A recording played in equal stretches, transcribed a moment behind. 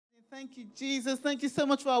Thank you, Jesus. Thank you so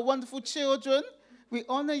much for our wonderful children. We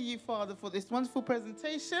honor you, Father, for this wonderful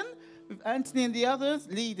presentation with Anthony and the others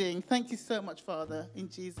leading. Thank you so much, Father. In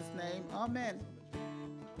Jesus' name, amen.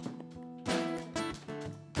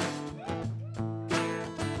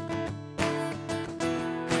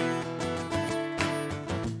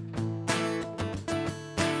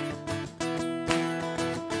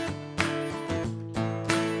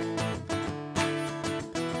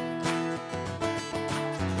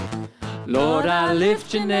 Lord, I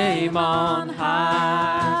lift your name on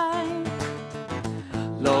high.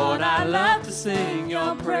 Lord, I love to sing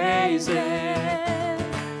your praises.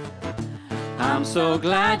 I'm so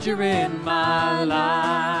glad you're in my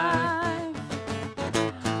life.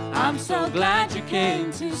 I'm so glad you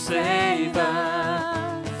came to save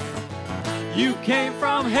us. You came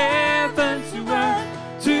from heaven to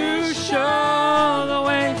earth to show the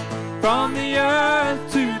way, from the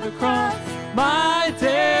earth to the cross. My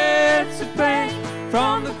debt to pay,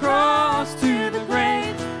 from the cross to the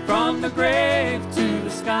grave, from the grave to the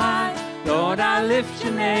sky. Lord, I lift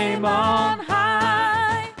your name on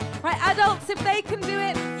high. Right, adults, if they can do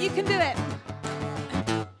it, you can do it.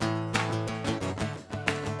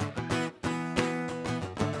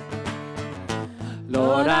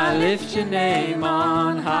 Lord, I lift your name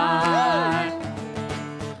on high.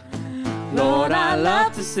 Lord, I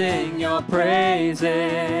love to sing your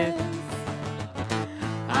praises.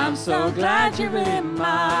 I'm so glad you're in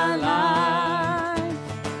my life.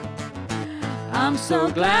 I'm so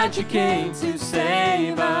glad you came to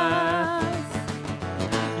save us.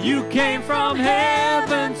 You came from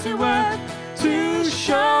heaven to earth to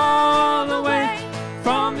show the way,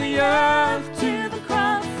 from the earth to the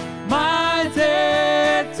cross. My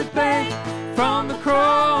debt to pay, from the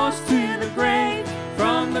cross to the grave,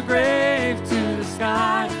 from the grave to the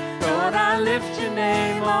sky. Lord, I lift your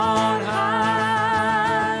name on high.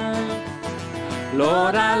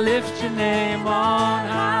 Lord, I lift your name on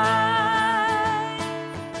high.